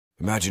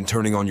Imagine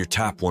turning on your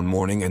tap one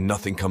morning and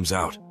nothing comes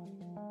out.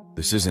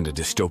 This isn't a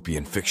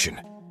dystopian fiction.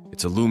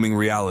 It's a looming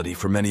reality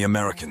for many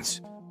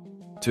Americans.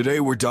 Today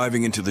we're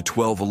diving into the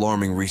 12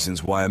 alarming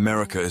reasons why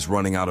America is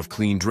running out of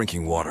clean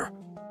drinking water.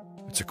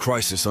 It's a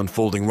crisis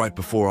unfolding right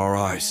before our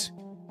eyes,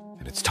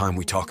 and it's time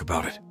we talk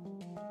about it.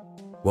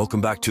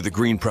 Welcome back to the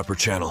Green Prepper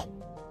channel.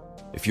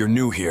 If you're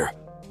new here,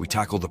 we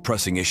tackle the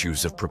pressing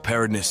issues of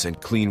preparedness and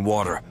clean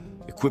water,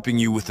 equipping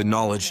you with the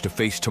knowledge to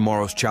face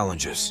tomorrow's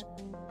challenges.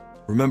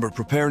 Remember,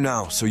 prepare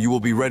now so you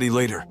will be ready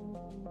later.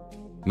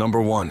 Number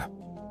 1.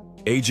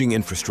 Aging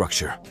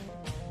infrastructure.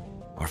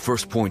 Our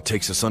first point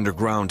takes us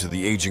underground to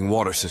the aging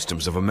water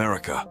systems of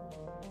America.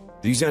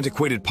 These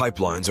antiquated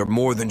pipelines are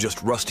more than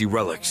just rusty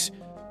relics.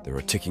 They're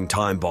a ticking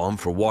time bomb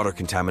for water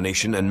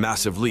contamination and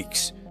massive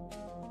leaks.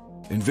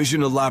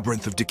 Envision a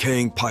labyrinth of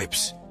decaying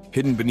pipes,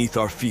 hidden beneath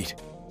our feet,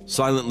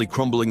 silently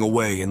crumbling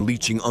away and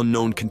leaching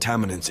unknown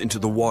contaminants into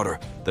the water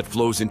that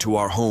flows into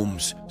our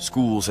homes,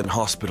 schools, and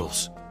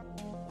hospitals.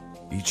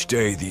 Each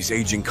day, these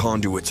aging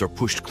conduits are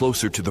pushed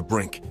closer to the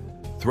brink,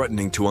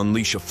 threatening to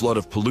unleash a flood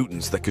of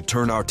pollutants that could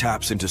turn our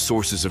taps into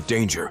sources of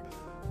danger,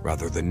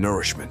 rather than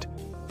nourishment.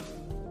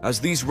 As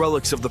these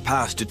relics of the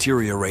past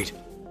deteriorate,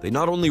 they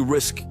not only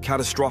risk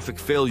catastrophic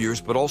failures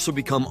but also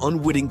become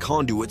unwitting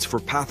conduits for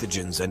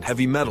pathogens and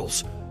heavy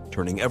metals,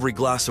 turning every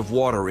glass of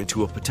water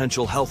into a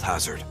potential health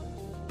hazard.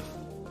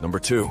 Number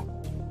 2.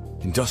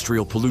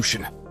 Industrial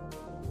pollution.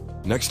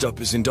 Next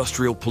up is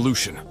industrial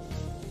pollution.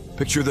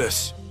 Picture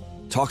this: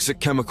 toxic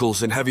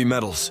chemicals and heavy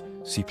metals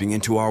seeping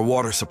into our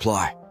water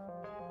supply.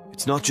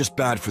 It's not just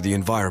bad for the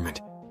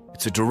environment,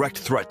 it's a direct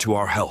threat to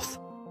our health.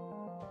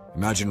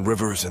 Imagine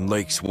rivers and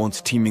lakes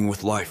once teeming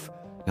with life,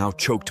 now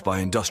choked by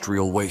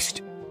industrial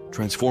waste,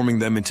 transforming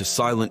them into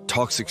silent,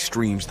 toxic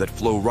streams that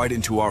flow right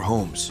into our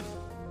homes.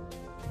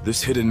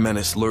 This hidden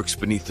menace lurks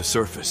beneath the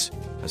surface,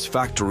 as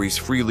factories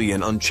freely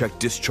and unchecked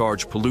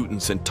discharge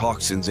pollutants and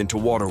toxins into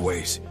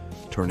waterways,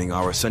 turning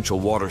our essential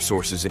water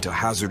sources into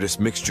hazardous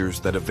mixtures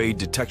that evade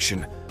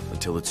detection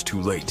until it's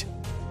too late.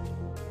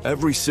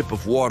 Every sip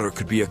of water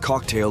could be a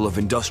cocktail of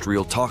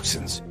industrial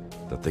toxins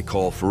that they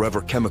call forever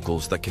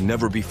chemicals that can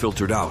never be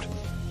filtered out,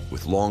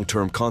 with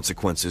long-term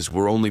consequences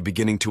we're only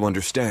beginning to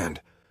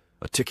understand,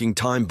 a ticking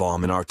time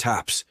bomb in our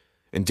taps,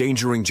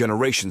 endangering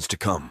generations to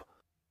come.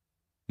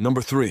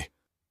 Number 3.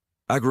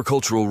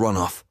 Agricultural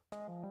runoff.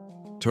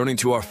 Turning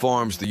to our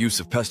farms, the use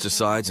of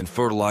pesticides and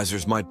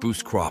fertilizers might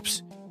boost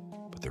crops,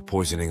 but they're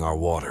poisoning our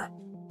water.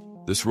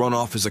 This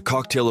runoff is a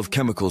cocktail of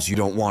chemicals you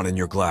don't want in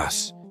your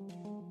glass.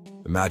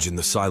 Imagine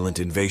the silent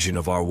invasion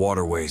of our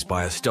waterways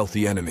by a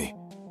stealthy enemy.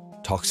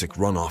 Toxic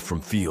runoff from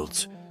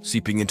fields,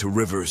 seeping into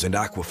rivers and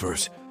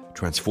aquifers,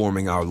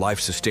 transforming our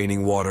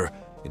life-sustaining water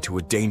into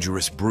a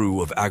dangerous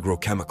brew of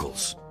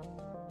agrochemicals.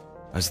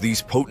 As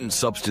these potent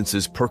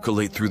substances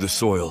percolate through the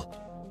soil,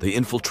 they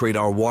infiltrate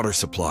our water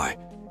supply,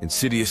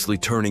 insidiously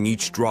turning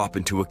each drop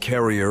into a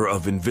carrier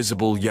of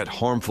invisible yet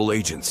harmful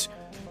agents,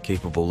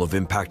 capable of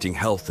impacting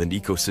health and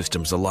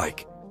ecosystems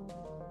alike.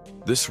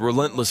 This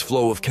relentless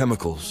flow of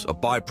chemicals, a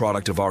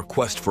byproduct of our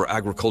quest for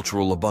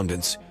agricultural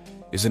abundance,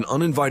 is an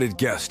uninvited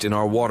guest in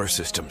our water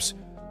systems,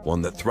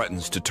 one that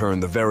threatens to turn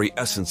the very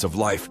essence of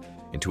life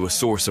into a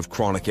source of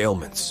chronic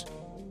ailments.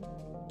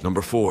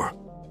 Number 4.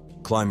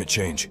 Climate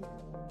change.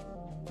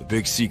 The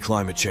big C,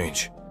 climate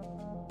change.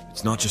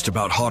 It's not just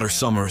about hotter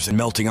summers and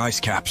melting ice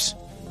caps.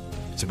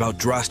 It's about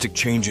drastic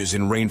changes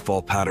in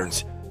rainfall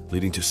patterns,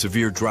 leading to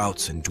severe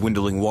droughts and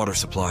dwindling water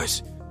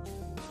supplies.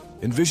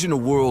 Envision a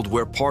world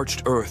where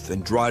parched earth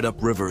and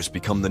dried-up rivers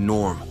become the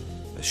norm,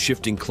 as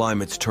shifting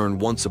climates turn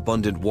once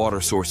abundant water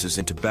sources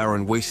into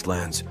barren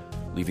wastelands,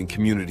 leaving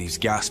communities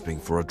gasping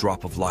for a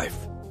drop of life.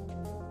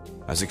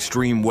 As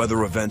extreme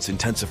weather events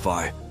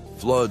intensify,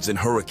 floods and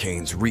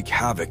hurricanes wreak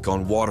havoc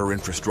on water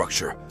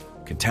infrastructure,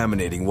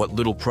 contaminating what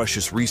little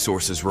precious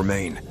resources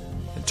remain,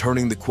 and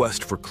turning the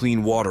quest for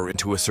clean water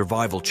into a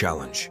survival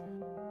challenge.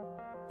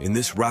 In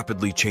this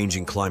rapidly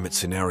changing climate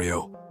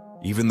scenario,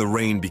 even the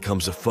rain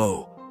becomes a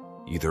foe,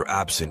 either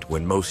absent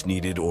when most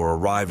needed or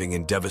arriving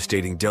in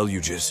devastating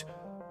deluges,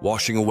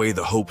 washing away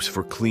the hopes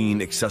for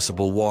clean,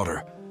 accessible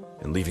water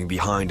and leaving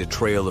behind a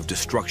trail of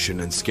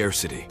destruction and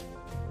scarcity.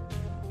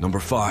 Number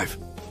 5.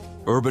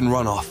 Urban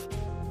runoff.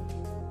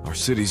 Our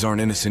cities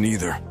aren't innocent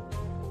either.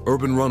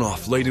 Urban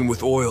runoff laden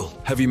with oil,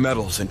 heavy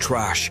metals, and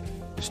trash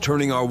is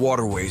turning our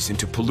waterways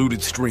into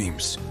polluted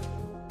streams.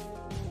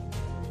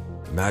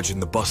 Imagine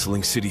the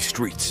bustling city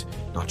streets,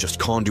 not just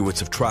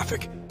conduits of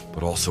traffic,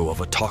 but also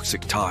of a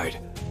toxic tide,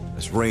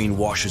 as rain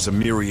washes a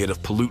myriad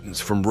of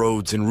pollutants from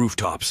roads and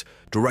rooftops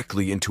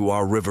directly into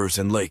our rivers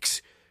and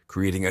lakes,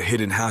 creating a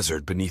hidden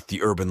hazard beneath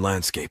the urban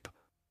landscape.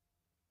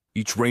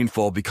 Each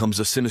rainfall becomes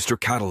a sinister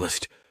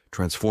catalyst,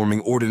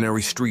 transforming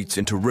ordinary streets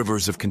into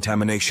rivers of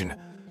contamination,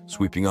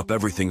 sweeping up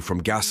everything from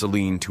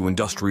gasoline to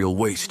industrial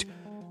waste,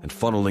 and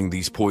funneling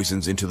these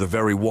poisons into the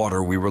very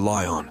water we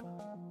rely on.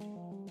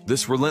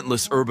 This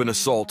relentless urban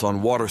assault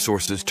on water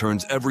sources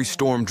turns every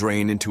storm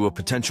drain into a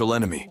potential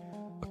enemy,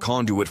 a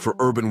conduit for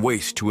urban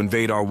waste to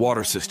invade our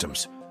water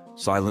systems,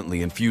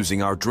 silently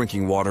infusing our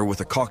drinking water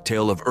with a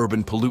cocktail of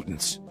urban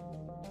pollutants.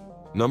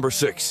 Number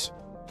 6.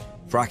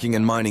 Fracking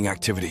and mining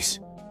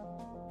activities.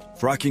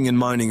 Fracking and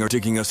mining are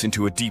digging us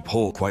into a deep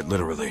hole, quite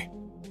literally.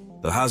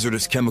 The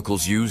hazardous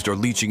chemicals used are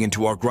leaching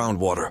into our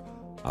groundwater,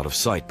 out of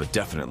sight but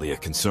definitely a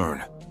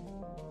concern.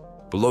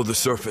 Below the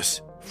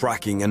surface,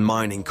 fracking and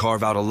mining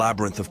carve out a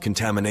labyrinth of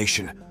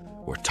contamination,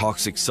 where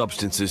toxic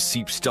substances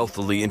seep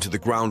stealthily into the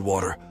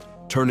groundwater,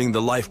 turning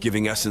the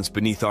life-giving essence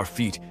beneath our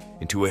feet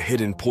into a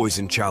hidden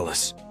poison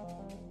chalice.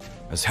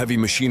 As heavy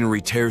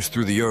machinery tears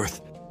through the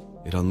earth,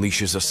 it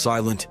unleashes a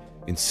silent,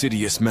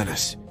 insidious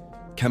menace.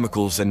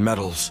 Chemicals and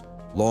metals,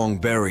 long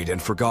buried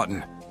and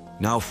forgotten,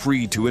 now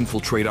free to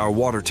infiltrate our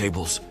water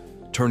tables,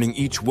 turning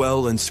each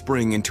well and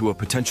spring into a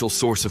potential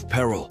source of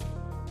peril.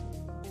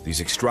 These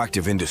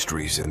extractive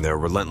industries, in their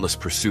relentless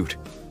pursuit,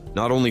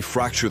 not only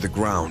fracture the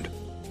ground,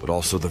 but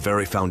also the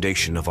very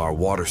foundation of our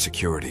water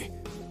security,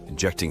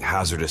 injecting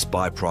hazardous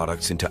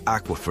byproducts into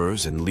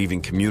aquifers and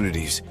leaving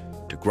communities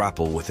to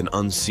grapple with an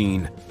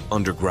unseen,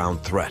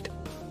 underground threat.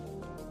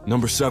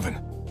 Number 7.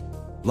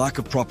 Lack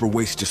of proper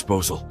waste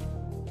disposal.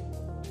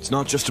 It's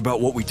not just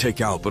about what we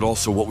take out, but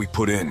also what we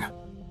put in.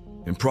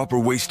 Improper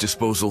waste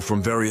disposal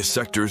from various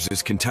sectors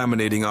is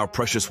contaminating our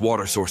precious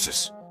water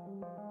sources.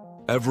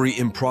 Every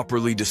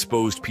improperly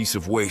disposed piece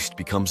of waste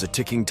becomes a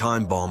ticking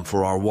time bomb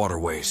for our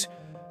waterways,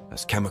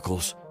 as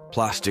chemicals,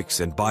 plastics,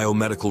 and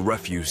biomedical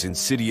refuse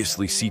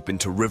insidiously seep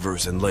into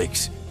rivers and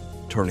lakes,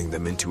 turning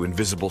them into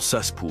invisible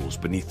cesspools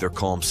beneath their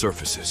calm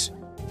surfaces.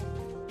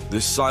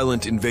 This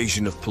silent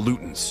invasion of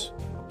pollutants,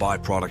 a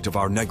byproduct of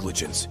our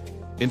negligence,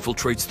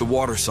 infiltrates the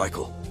water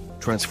cycle,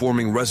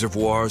 transforming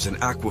reservoirs and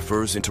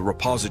aquifers into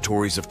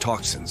repositories of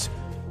toxins,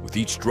 with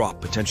each drop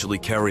potentially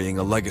carrying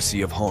a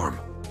legacy of harm.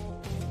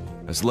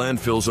 As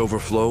landfills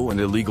overflow and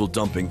illegal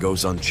dumping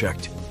goes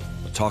unchecked,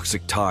 a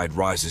toxic tide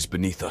rises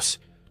beneath us,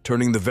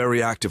 turning the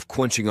very act of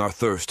quenching our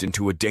thirst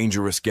into a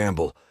dangerous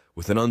gamble,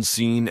 with an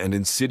unseen and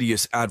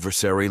insidious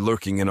adversary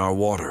lurking in our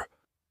water.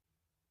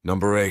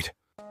 Number 8.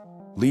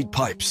 Lead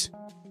pipes.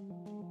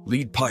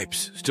 Lead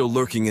pipes, still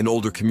lurking in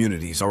older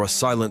communities, are a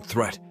silent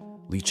threat,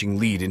 leaching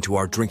lead into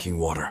our drinking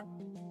water.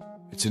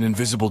 It's an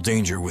invisible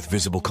danger with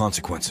visible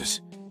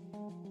consequences.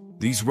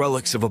 These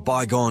relics of a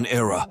bygone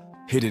era,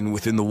 hidden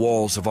within the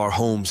walls of our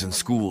homes and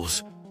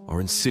schools, are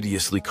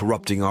insidiously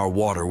corrupting our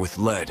water with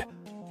lead,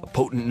 a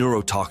potent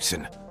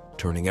neurotoxin,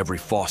 turning every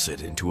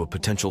faucet into a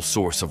potential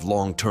source of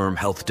long-term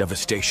health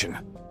devastation.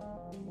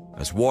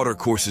 As water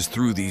courses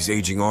through these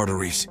aging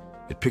arteries,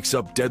 it picks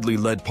up deadly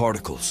lead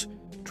particles,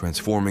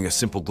 transforming a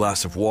simple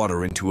glass of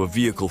water into a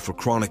vehicle for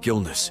chronic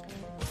illness,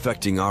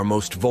 affecting our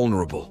most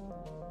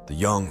vulnerable, the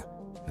young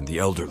and the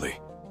elderly.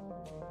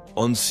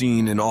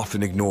 Unseen and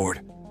often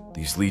ignored,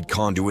 these lead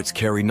conduits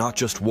carry not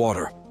just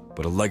water,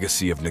 but a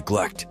legacy of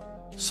neglect,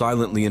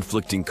 silently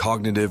inflicting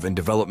cognitive and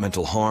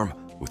developmental harm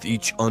with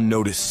each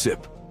unnoticed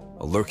sip,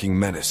 a lurking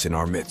menace in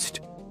our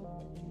midst.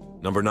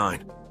 Number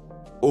 9.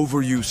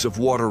 Overuse of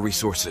water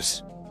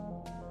resources.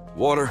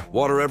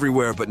 Water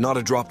everywhere, but not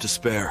a drop to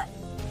spare.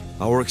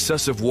 Our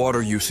excessive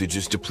water usage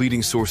is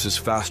depleting sources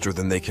faster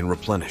than they can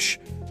replenish,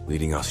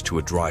 leading us to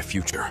a dry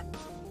future.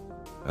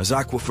 As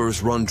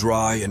aquifers run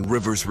dry and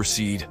rivers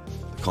recede,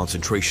 the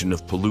concentration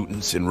of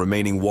pollutants in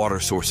remaining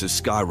water sources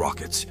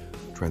skyrockets,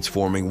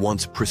 transforming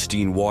once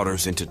pristine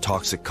waters into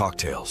toxic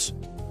cocktails.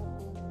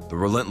 The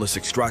relentless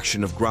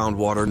extraction of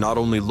groundwater not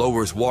only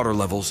lowers water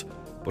levels,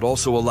 but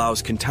also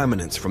allows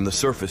contaminants from the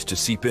surface to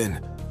seep in,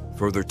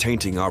 further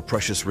tainting our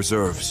precious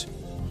reserves.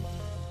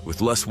 With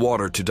less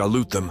water to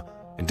dilute them,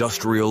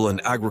 industrial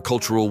and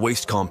agricultural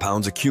waste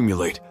compounds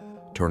accumulate,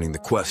 turning the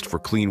quest for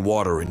clean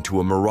water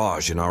into a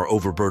mirage in our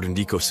overburdened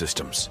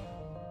ecosystems.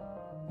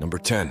 Number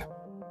 10.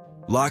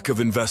 Lack of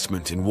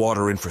investment in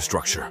water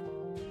infrastructure.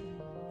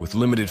 With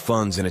limited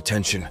funds and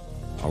attention,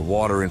 our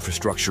water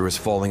infrastructure is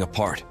falling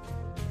apart.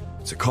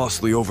 It's a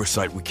costly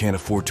oversight we can't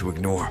afford to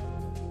ignore.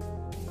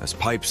 As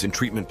pipes and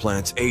treatment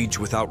plants age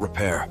without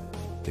repair,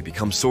 they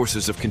become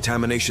sources of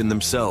contamination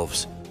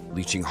themselves,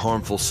 leaching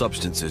harmful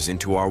substances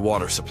into our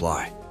water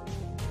supply.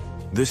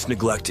 This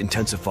neglect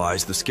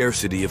intensifies the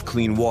scarcity of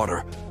clean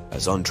water,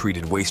 as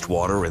untreated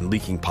wastewater and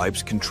leaking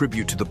pipes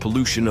contribute to the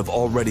pollution of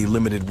already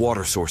limited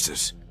water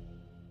sources.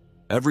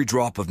 Every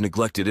drop of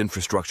neglected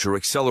infrastructure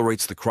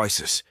accelerates the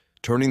crisis,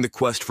 turning the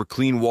quest for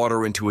clean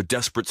water into a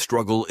desperate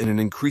struggle in an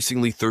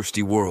increasingly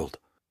thirsty world.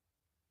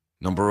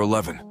 Number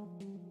 11.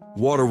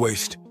 Water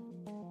waste.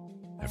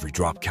 Every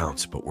drop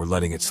counts, but we're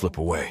letting it slip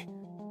away.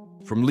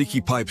 From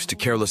leaky pipes to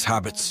careless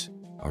habits,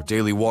 our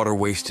daily water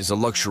waste is a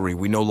luxury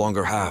we no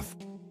longer have.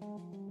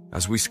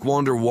 As we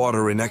squander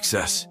water in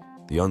excess,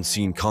 the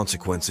unseen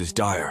consequence is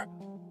dire.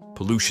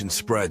 Pollution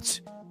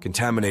spreads,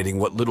 contaminating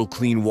what little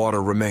clean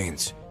water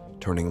remains,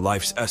 turning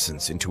life's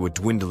essence into a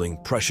dwindling,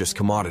 precious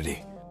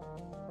commodity.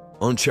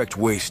 Unchecked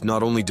waste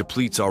not only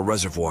depletes our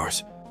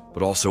reservoirs,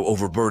 but also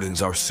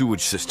overburdens our sewage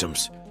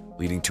systems,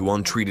 leading to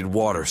untreated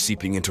water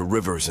seeping into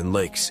rivers and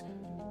lakes,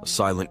 a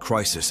silent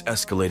crisis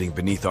escalating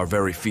beneath our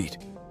very feet.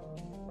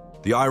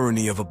 The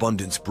irony of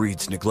abundance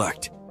breeds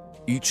neglect,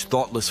 Each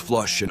thoughtless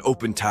flush and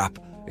open tap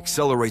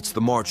accelerates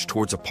the march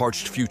towards a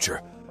parched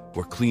future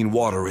where clean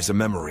water is a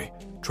memory,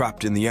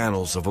 trapped in the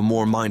annals of a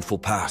more mindful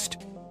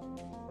past.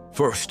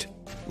 First,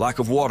 lack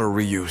of water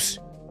reuse.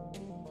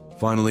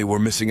 Finally, we're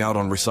missing out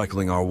on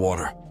recycling our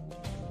water.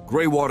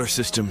 Gray water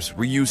systems,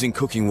 reusing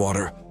cooking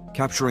water,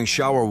 capturing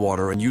shower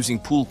water, and using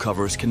pool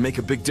covers can make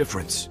a big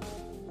difference.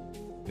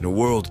 In a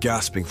world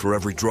gasping for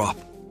every drop,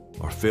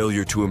 our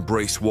failure to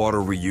embrace water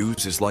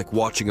reuse is like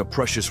watching a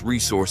precious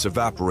resource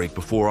evaporate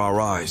before our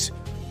eyes,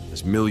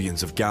 as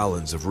millions of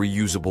gallons of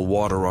reusable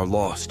water are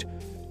lost,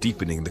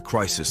 deepening the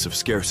crisis of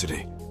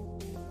scarcity.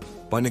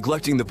 By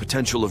neglecting the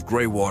potential of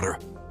gray water,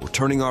 we're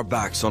turning our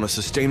backs on a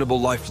sustainable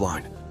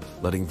lifeline,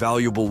 letting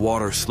valuable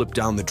water slip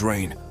down the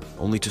drain,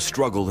 only to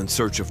struggle in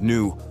search of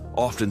new,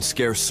 often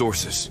scarce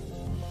sources.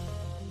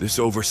 This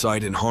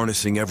oversight in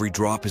harnessing every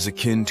drop is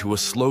akin to a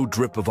slow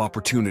drip of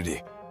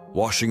opportunity,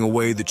 washing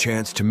away the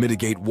chance to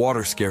mitigate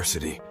water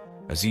scarcity,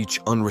 as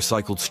each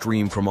unrecycled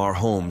stream from our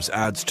homes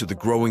adds to the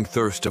growing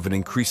thirst of an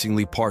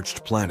increasingly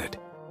parched planet.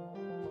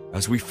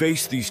 As we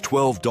face these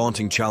 12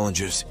 daunting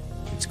challenges,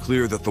 it's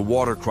clear that the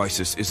water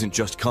crisis isn't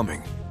just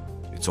coming,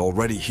 it's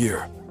already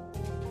here.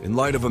 In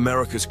light of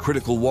America's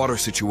critical water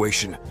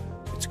situation,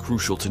 it's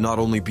crucial to not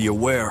only be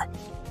aware,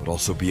 but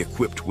also be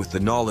equipped with the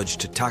knowledge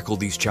to tackle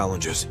these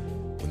challenges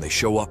when they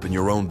show up in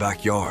your own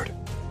backyard.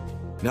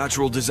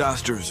 Natural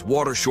disasters,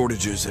 water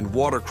shortages, and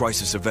water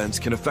crisis events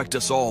can affect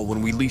us all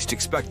when we least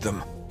expect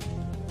them.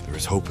 There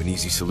is hope and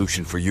easy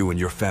solution for you and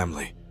your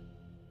family.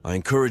 I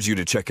encourage you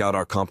to check out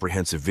our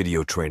comprehensive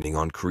video training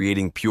on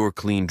creating pure,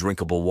 clean,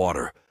 drinkable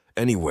water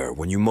anywhere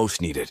when you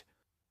most need it.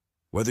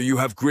 Whether you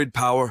have grid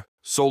power,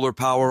 solar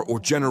power, or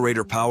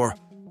generator power,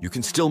 you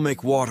can still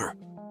make water.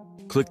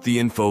 Click the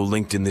info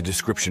linked in the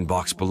description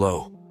box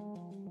below.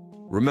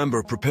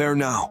 Remember, prepare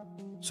now,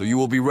 so you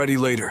will be ready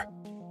later.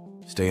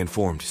 Stay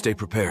informed, stay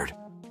prepared.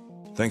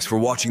 Thanks for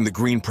watching The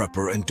Green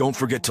Prepper, and don't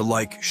forget to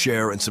like,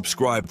 share, and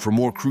subscribe for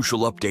more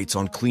crucial updates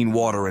on clean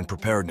water and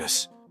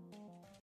preparedness.